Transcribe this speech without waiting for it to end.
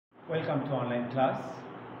Welcome to online class,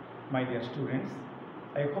 my dear students.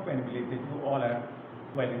 I hope and believe that you all are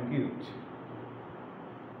well and good.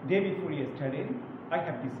 Day before yesterday, I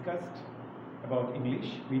have discussed about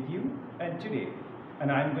English with you, and today,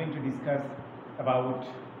 I am going to discuss about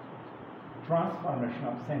transformation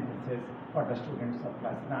of sentences for the students of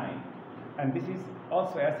class 9. And this is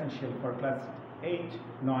also essential for class 8,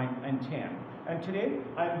 9, and 10. And today,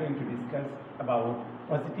 I am going to discuss about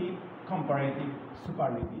positive, comparative,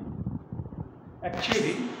 superlative.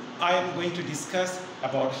 Actually, I am going to discuss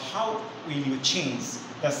about how will you change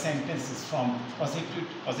the sentences from positive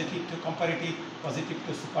to comparative, positive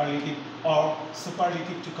to superlative, or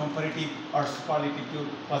superlative to comparative, or superlative to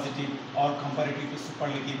positive, or comparative to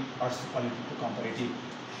superlative, or superlative to comparative.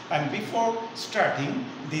 And before starting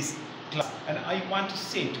this class, and I want to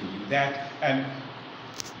say to you that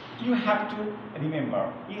you have to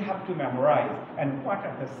remember, you have to memorize, and what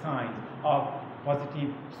are the signs of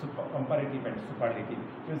positive, comparative, and superlative.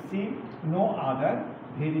 You see, no other,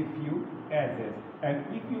 very few, ases. And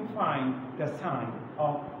if you find the sign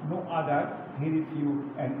of no other, very few,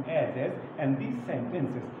 and ases, and these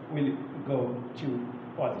sentences will go to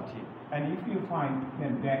positive. And if you find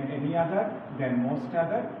then any other, then most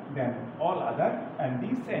other, then all other, and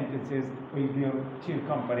these sentences will go to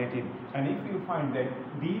comparative. And if you find that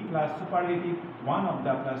the plus superlative, one of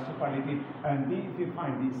the plus superlative, and if you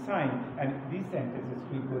find this sign, and these sentences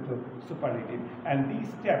will go to superlative. And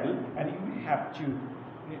this table, and you have to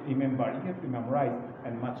remember, you have to memorize,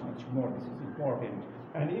 and much more. This is important.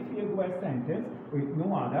 And if you go a sentence with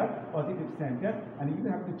no other positive sentence, and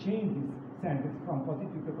you have to change this sentence from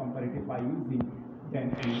positive to comparative by using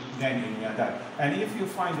then any other. And if you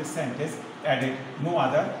find the sentence added no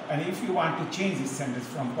other, and if you want to change this sentence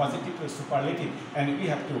from positive to superlative, and we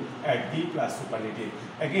have to add the plus superlative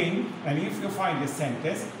again. And if you find the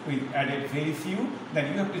sentence with added very few,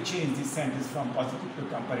 then you have to change this sentence from positive to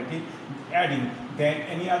comparative, adding then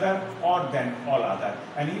any other or then all other.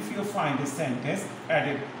 And if you find the sentence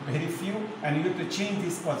added very few, and you have to change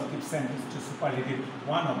this positive sentence to superlative,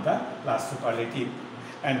 one of the plus superlative.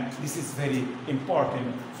 And this is very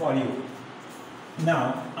important for you.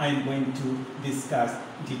 Now I am going to discuss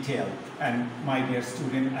detail. And my dear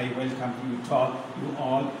student, I welcome you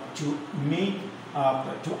all to make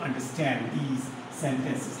up, to understand these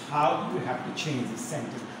sentences, how you have to change this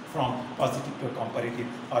sentence from positive to comparative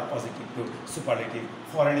or positive to superlative.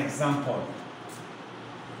 For an example,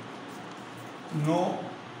 no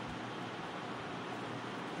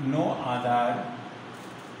other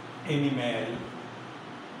animal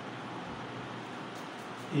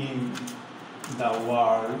in the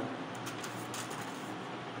world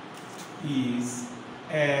is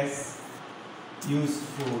as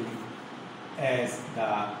useful as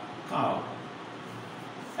the cow.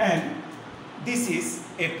 And this is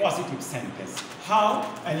a positive sentence. How?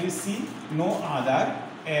 And you see, no other,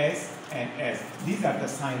 as, and as. These are the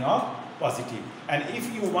sign of positive. And if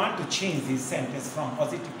you want to change this sentence from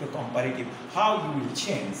positive to comparative, how you will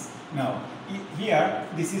change? Now, here,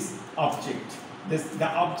 this is object. The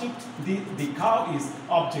object, the cow is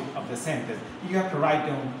object of the sentence. You have to write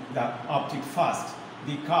down the object first,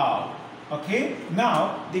 the cow. Okay?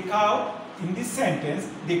 Now, the cow, in this sentence,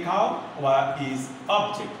 the cow is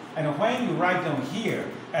object. And when you write down here,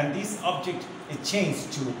 and this object is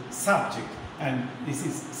changed to subject, and this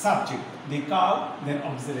is subject, the cow, then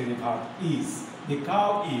auxiliary verb is. The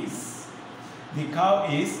cow is. The cow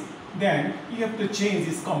is, then you have to change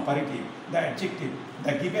this comparative, the adjective.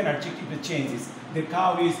 The given adjective changes. The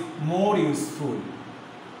cow is more useful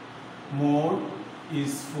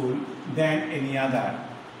than any other.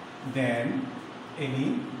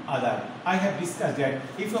 I have discussed that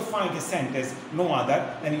if you find a sentence no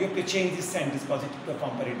other, then you have to change this sentence positive to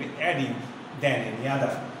comparative, adding than any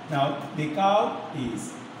other. Now the cow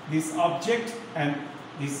is this object, and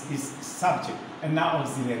this is subject, and now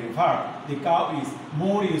auxiliary verb. The cow is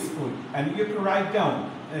more useful, and you have to write down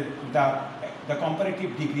the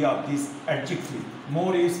comparative degree of this adjective,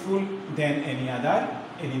 more useful than any other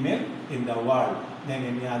animal in the world, than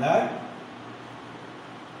any other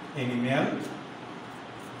animal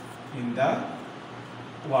in the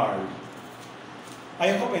world.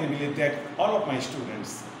 I hope and believe that all of my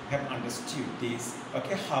students have understood this,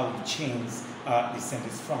 okay, how we change this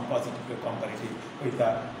sentence from positive to comparative with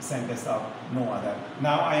the sentence of no other.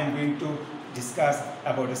 Now I am going to discuss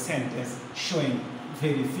about a sentence showing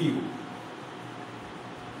very few.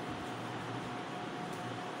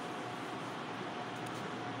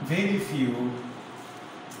 Very few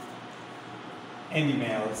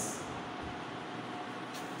animals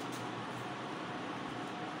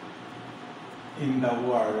in the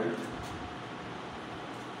world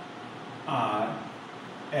are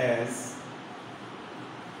as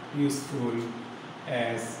useful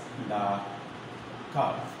as the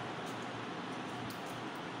cow.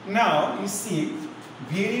 Now you see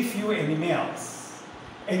very few animals.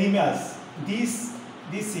 This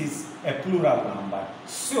is a plural number.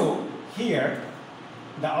 So here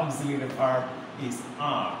the auxiliary verb is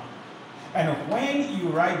are. And when you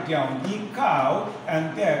write down the cow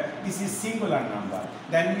and there, this is singular number,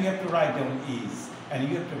 then you have to write down is, and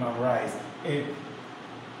you have to memorize it.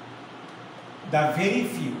 The very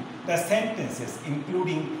few, the sentences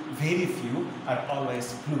including very few are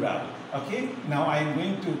always plural. Okay, now I am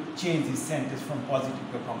going to change this sentence from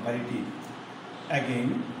positive to comparative.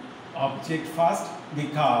 Again, object first, the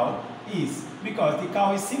cow is, because the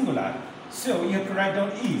cow is singular. So you have to write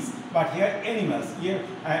down is, but here animals, here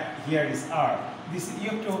is are. This you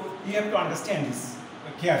have to understand this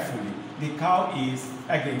carefully. The cow is,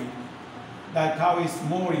 again, the cow is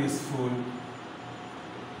more useful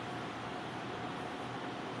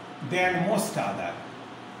than most other.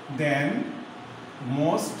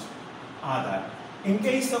 In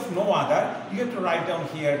case of no other, you have to write down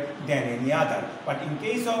here than any other. But in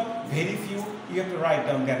case of very few, you have to write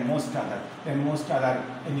down than most other. Than most other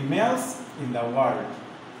animals in the world.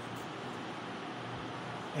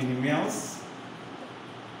 Animals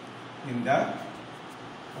in the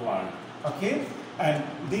world. Okay? And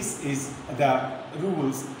this is the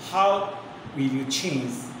rules. How will you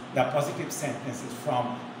change the positive sentences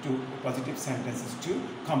to positive sentences to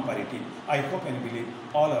comparative? I hope and believe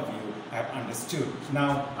all of you have understood.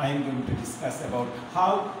 Now I am going to discuss about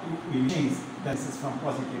how we change the sentences from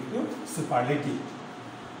positive to superlative.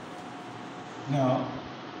 Now,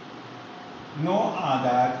 no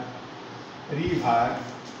other river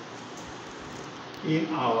in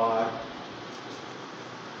our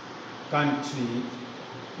country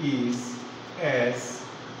is as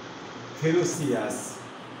ferocious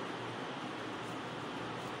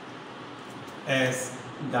as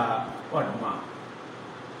the Padma.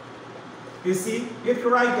 You see, you have to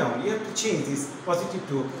write down, you have to change this positive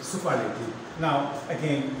to superlative. Now,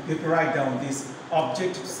 again, you have to write down this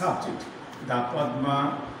object subject. The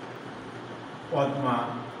Padma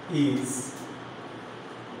is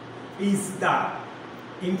the.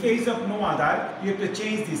 In case of no other, you have to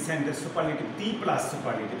change this sentence superlative, the plus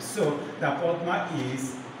superlative. So, the Padma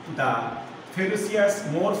is the ferocious,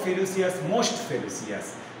 more ferocious, most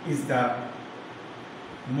ferocious, is the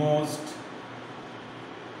most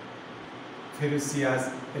ferocious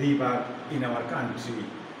river in our country.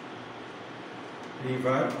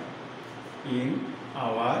 River in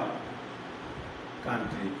our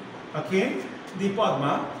country. Okay? The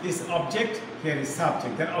Padma is object, here is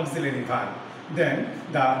subject, then auxiliary verb. Then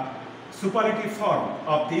the superlative form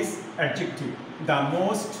of this adjective, the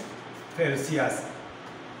most ferocious.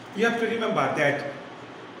 You have to remember that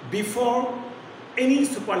before any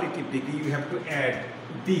superlative degree, you have to add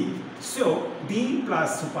the. So, the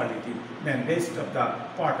plus superlative, then rest of the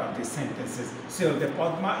part of the sentences. So, the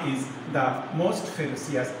Padma is the most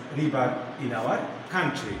ferocious river in our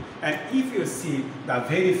country. And if you see the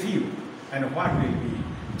very few, and what will be?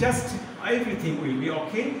 Just everything will be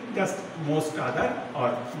okay, just most other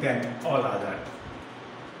or then all other.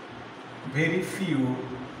 Very few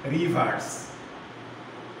rivers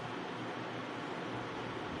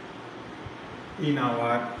in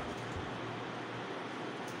our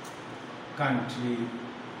country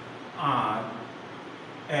are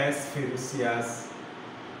as ferocious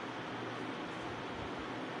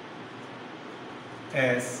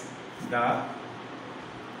as the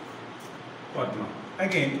Padma.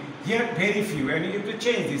 Again, here very few, and you have to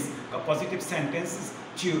change this positive sentences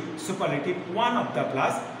to superlative, one of the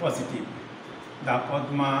plus positive. The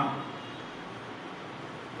Padma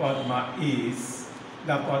is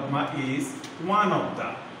one of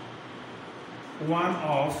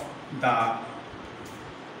the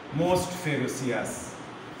most ferocious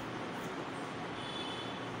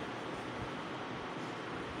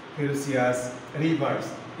rivers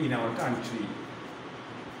in our country.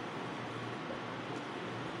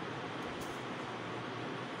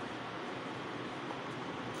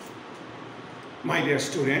 My dear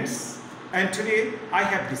students, and today I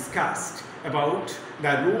have discussed about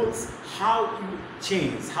the rules, how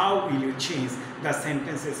will you change the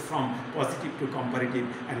sentences from positive to comparative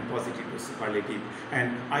and positive to superlative.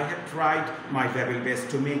 And I have tried my level best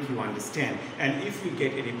to make you understand. And if you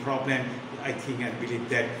get any problem, I think and believe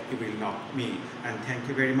that you will know me. And thank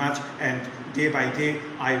you very much. And day by day,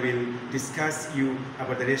 I will discuss you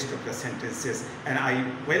about the rest of the sentences. And I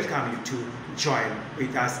welcome you to join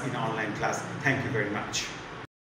with us in online class. Thank you very much.